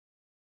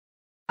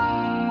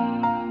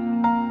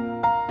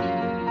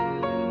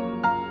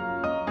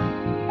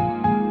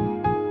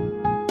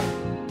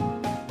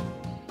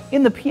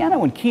In the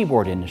piano and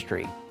keyboard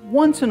industry,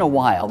 once in a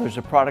while there's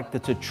a product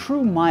that's a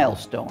true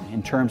milestone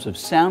in terms of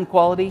sound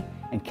quality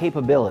and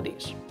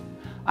capabilities.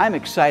 I'm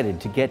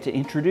excited to get to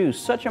introduce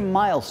such a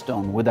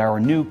milestone with our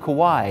new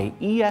Kawai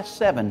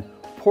ES7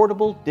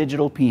 portable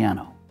digital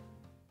piano.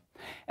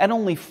 At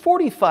only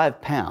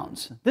 45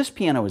 pounds, this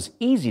piano is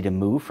easy to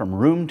move from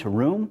room to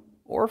room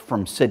or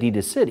from city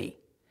to city.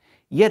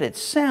 Yet it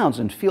sounds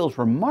and feels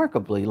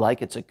remarkably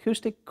like its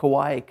acoustic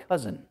Kawai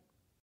cousin.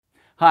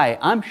 Hi,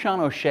 I'm Sean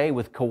O'Shea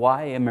with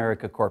Kawai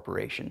America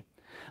Corporation.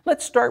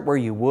 Let's start where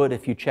you would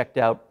if you checked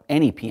out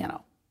any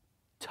piano: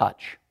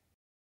 touch.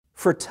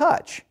 For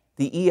touch,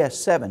 the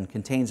ES7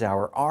 contains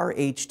our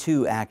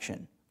RH2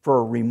 action for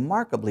a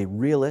remarkably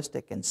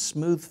realistic and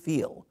smooth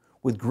feel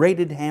with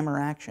graded hammer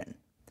action,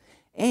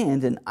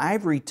 and an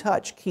ivory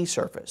touch key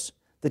surface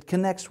that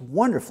connects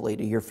wonderfully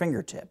to your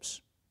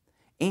fingertips,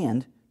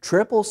 and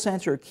triple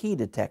sensor key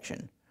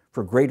detection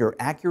for greater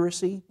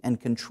accuracy and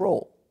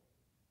control.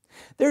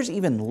 There's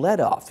even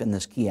let-off in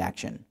this key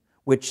action,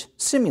 which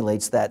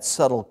simulates that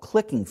subtle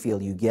clicking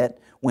feel you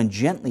get when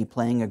gently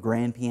playing a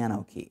grand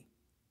piano key.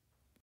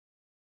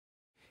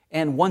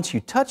 And once you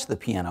touch the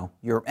piano,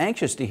 you're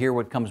anxious to hear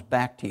what comes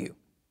back to you.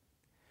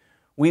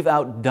 We've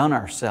outdone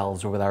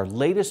ourselves with our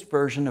latest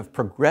version of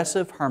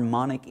progressive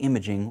harmonic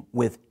imaging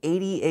with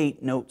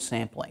 88-note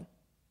sampling.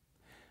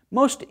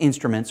 Most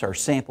instruments are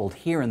sampled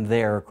here and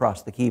there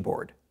across the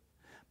keyboard,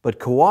 but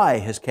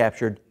Kawai has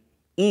captured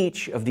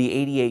each of the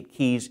 88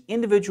 keys'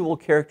 individual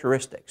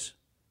characteristics,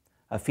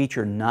 a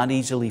feature not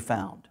easily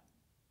found.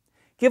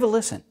 Give a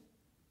listen.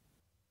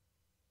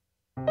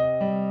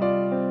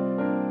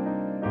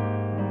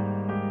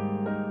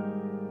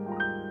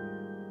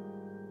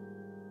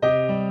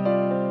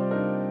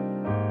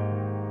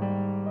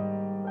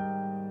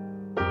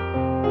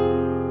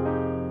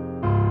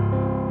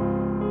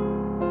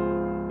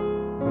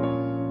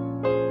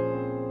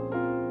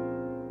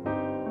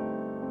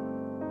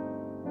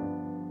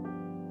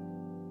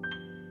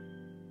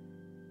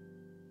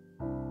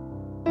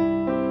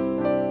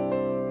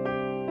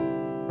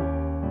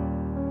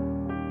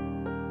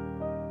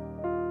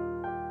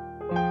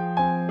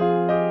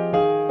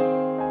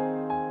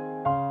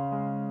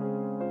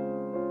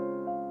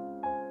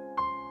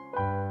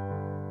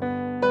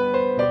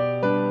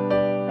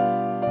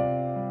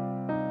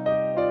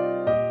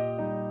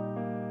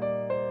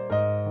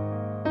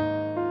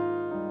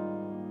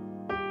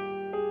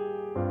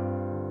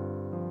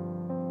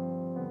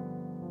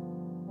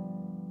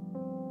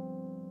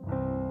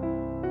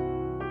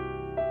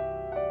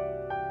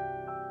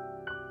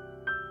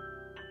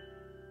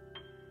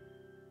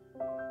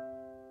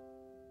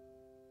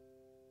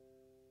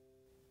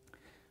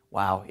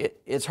 Wow,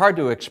 it's hard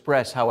to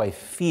express how I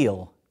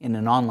feel in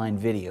an online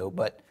video,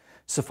 but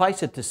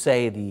suffice it to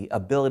say the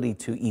ability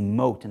to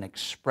emote and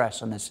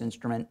express on this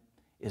instrument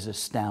is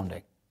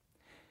astounding.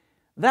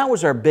 That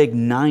was our big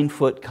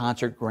 9-foot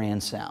concert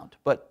grand sound,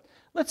 but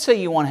let's say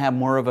you want to have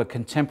more of a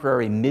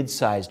contemporary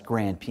mid-sized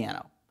grand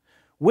piano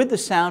with the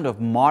sound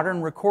of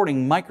modern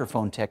recording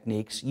microphone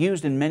techniques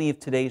used in many of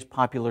today's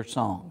popular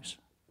songs.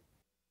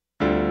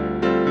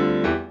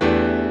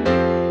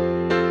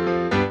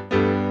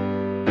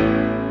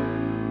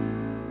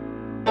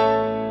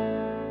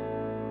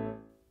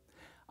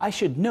 I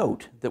should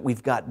note that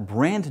we've got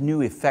brand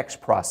new effects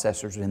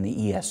processors in the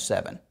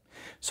ES7,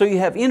 so you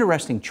have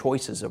interesting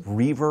choices of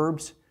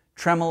reverbs,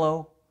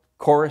 tremolo,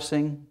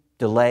 chorusing,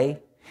 delay,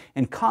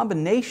 and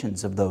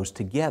combinations of those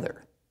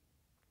together.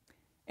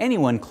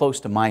 Anyone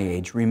close to my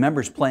age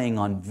remembers playing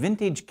on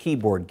vintage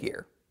keyboard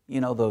gear, you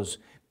know, those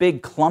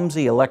big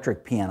clumsy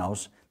electric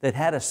pianos that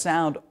had a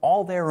sound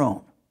all their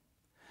own.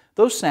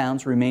 Those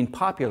sounds remain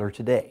popular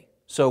today,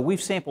 so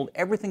we've sampled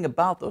everything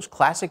about those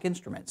classic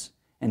instruments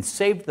and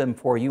saved them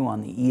for you on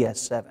the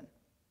ES7.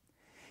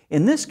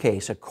 In this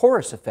case, a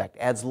chorus effect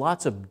adds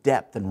lots of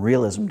depth and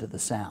realism to the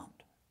sound.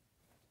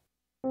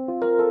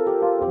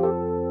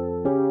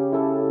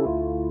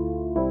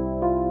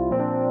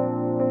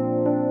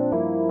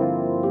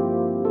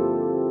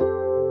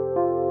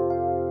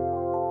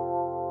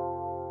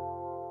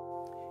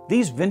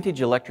 These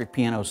vintage electric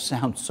pianos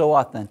sound so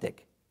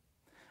authentic.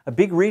 A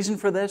big reason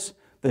for this?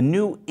 The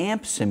new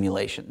amp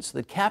simulations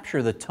that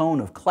capture the tone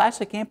of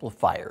classic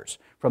amplifiers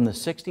from the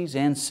 60s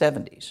and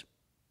 70s.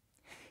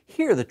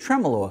 Here, the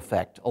tremolo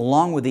effect,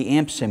 along with the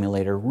amp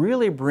simulator,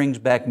 really brings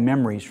back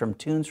memories from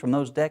tunes from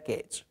those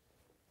decades.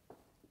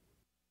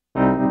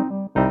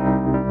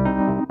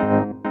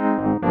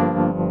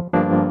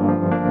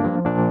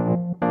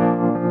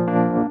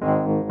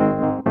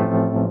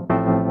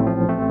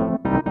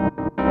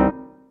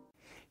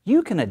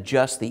 You can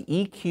adjust the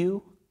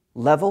EQ,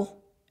 level,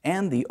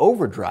 and the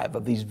overdrive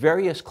of these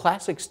various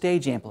classic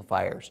stage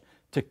amplifiers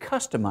to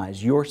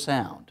customize your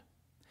sound.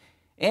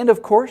 And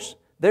of course,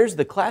 there's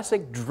the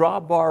classic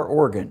drawbar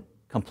organ,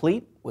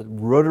 complete with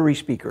rotary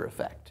speaker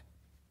effect.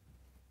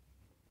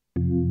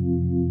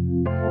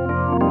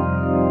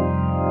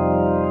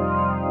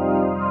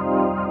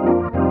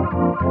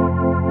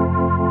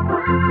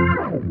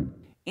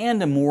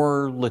 And a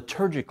more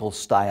liturgical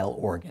style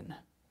organ.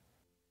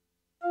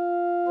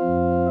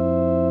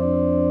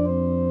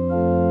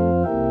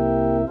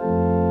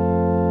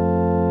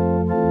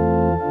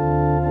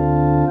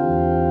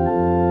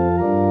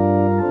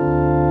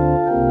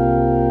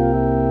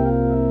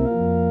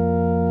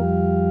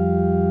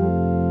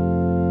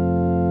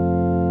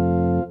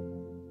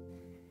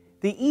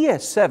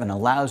 ES7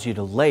 allows you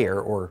to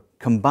layer or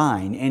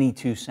combine any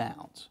two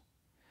sounds.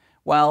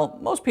 While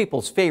most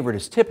people's favorite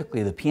is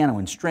typically the piano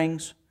and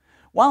strings,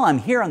 while I'm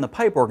here on the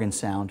pipe organ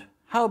sound,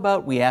 how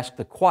about we ask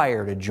the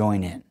choir to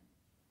join in?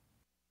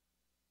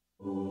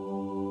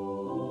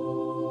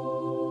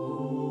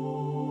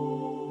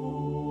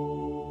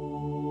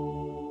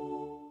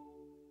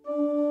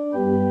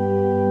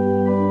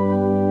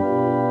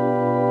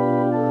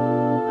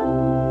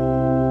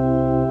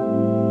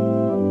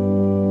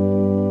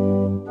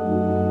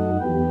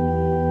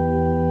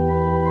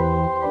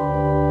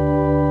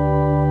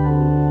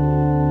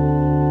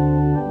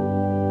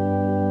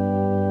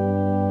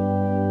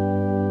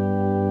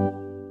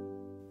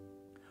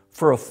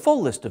 For a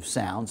full list of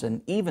sounds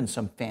and even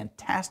some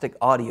fantastic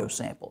audio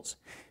samples,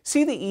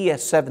 see the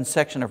ES7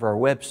 section of our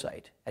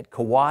website at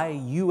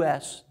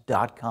kawaies.com.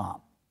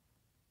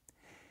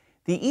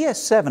 The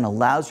ES7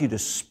 allows you to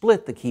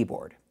split the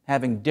keyboard,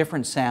 having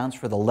different sounds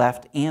for the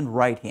left and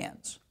right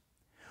hands.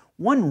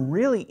 One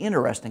really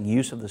interesting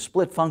use of the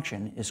split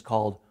function is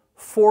called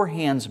four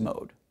hands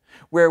mode,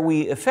 where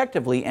we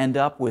effectively end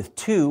up with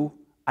two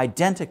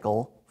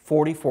identical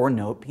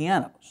 44-note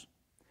pianos.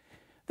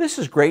 This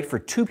is great for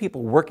two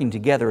people working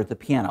together at the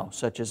piano,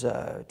 such as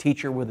a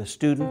teacher with a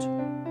student,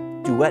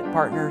 duet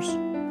partners,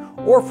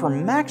 or for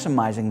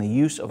maximizing the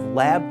use of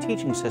lab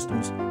teaching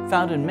systems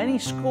found in many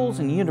schools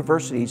and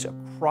universities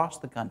across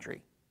the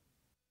country.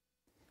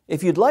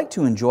 If you'd like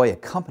to enjoy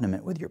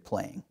accompaniment with your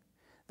playing,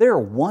 there are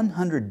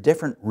 100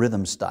 different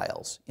rhythm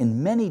styles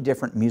in many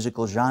different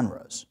musical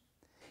genres,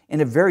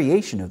 and a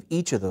variation of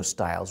each of those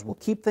styles will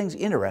keep things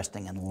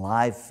interesting and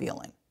live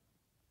feeling.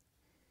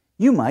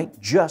 You might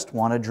just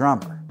want a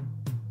drummer,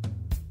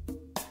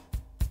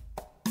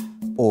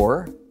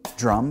 or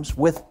drums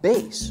with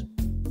bass,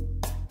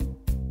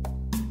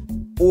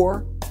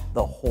 or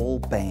the whole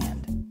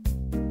band.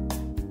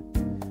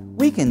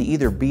 We can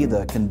either be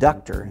the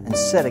conductor and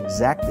set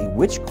exactly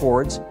which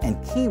chords and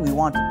key we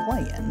want to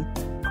play in,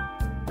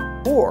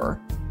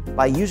 or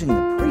by using the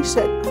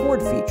preset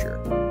chord feature,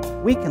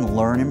 we can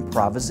learn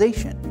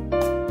improvisation.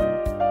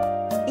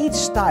 Each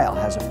style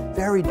has a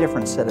very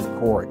different set of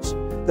chords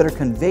that are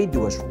conveyed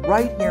to us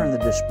right here in the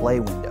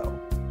display window.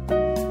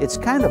 It's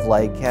kind of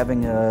like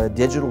having a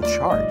digital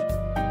chart.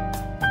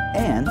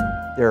 And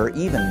there are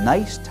even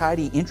nice,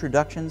 tidy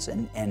introductions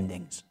and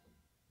endings.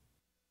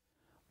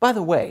 By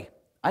the way,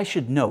 I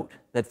should note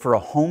that for a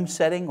home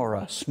setting or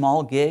a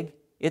small gig,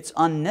 it's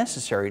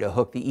unnecessary to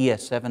hook the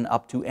ES7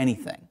 up to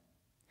anything.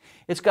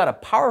 It's got a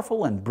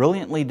powerful and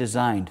brilliantly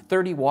designed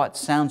 30-watt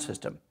sound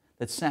system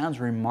that sounds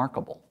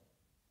remarkable.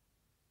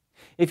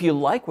 If you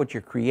like what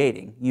you're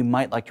creating, you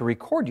might like to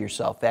record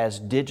yourself as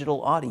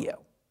digital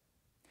audio.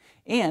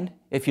 And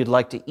if you'd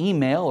like to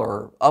email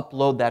or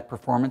upload that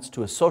performance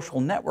to a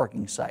social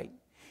networking site,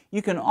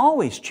 you can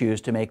always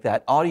choose to make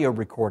that audio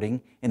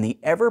recording in the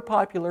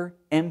ever-popular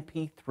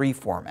MP3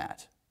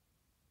 format.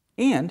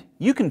 And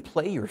you can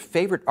play your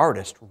favorite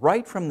artist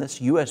right from this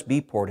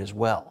USB port as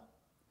well.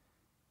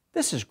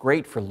 This is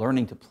great for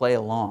learning to play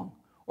along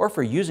or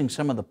for using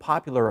some of the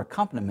popular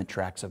accompaniment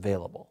tracks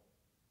available.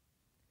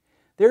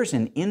 There's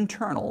an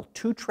internal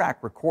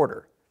 2-track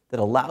recorder that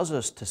allows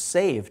us to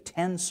save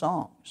 10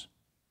 songs.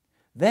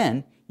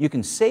 Then you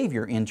can save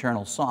your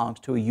internal songs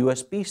to a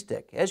USB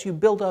stick as you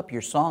build up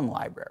your song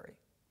library.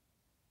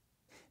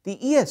 The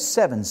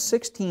ES7's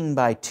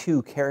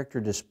 16:2 character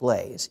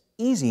display is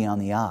easy on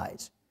the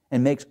eyes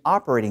and makes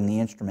operating the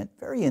instrument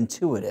very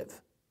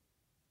intuitive.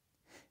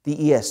 The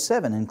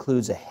ES7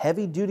 includes a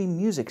heavy-duty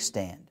music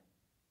stand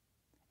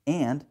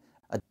and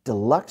a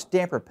deluxe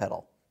damper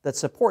pedal that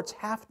supports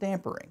half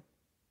dampering.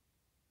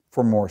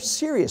 For more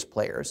serious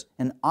players,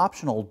 an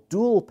optional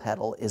dual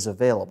pedal is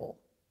available.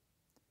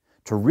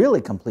 To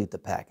really complete the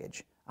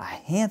package, a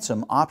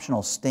handsome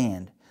optional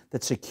stand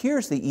that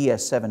secures the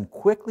ES7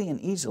 quickly and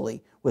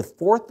easily with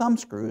 4 thumb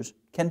screws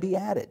can be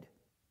added.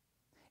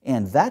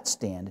 And that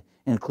stand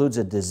includes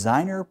a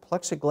designer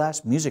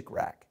plexiglass music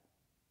rack.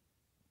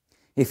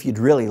 If you'd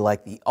really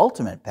like the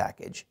ultimate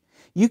package,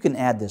 you can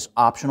add this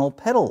optional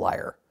pedal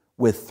lyre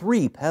with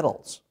 3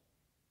 pedals.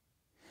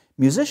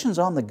 Musicians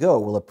on the go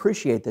will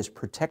appreciate this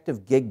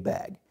protective gig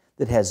bag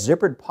that has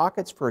zippered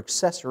pockets for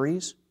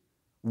accessories,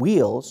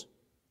 wheels,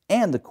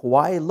 and the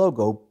Kawai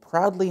logo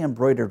proudly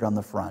embroidered on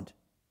the front.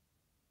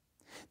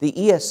 The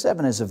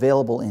ES7 is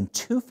available in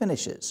 2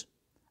 finishes,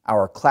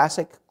 our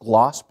classic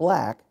gloss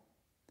black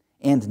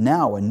and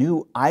now a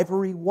new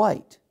ivory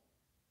white.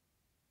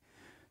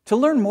 To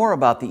learn more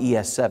about the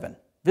ES7,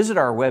 visit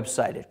our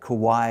website at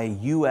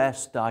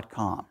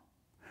kawaies.com.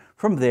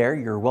 From there,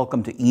 you're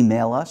welcome to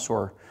email us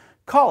or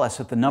call us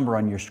at the number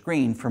on your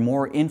screen for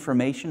more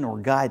information or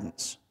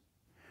guidance.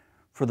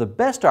 For the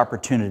best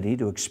opportunity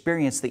to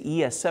experience the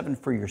ES7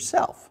 for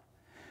yourself,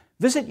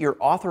 visit your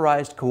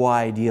authorized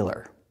Kawai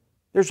dealer.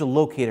 There's a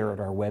locator at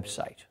our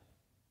website.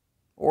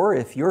 Or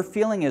if you're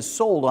feeling as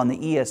sold on the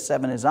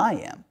ES7 as I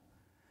am,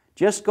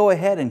 just go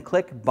ahead and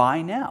click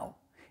Buy Now,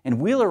 and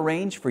we'll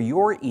arrange for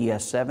your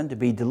ES7 to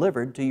be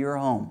delivered to your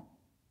home.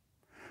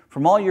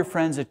 From all your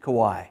friends at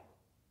Kawai,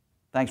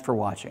 thanks for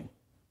watching.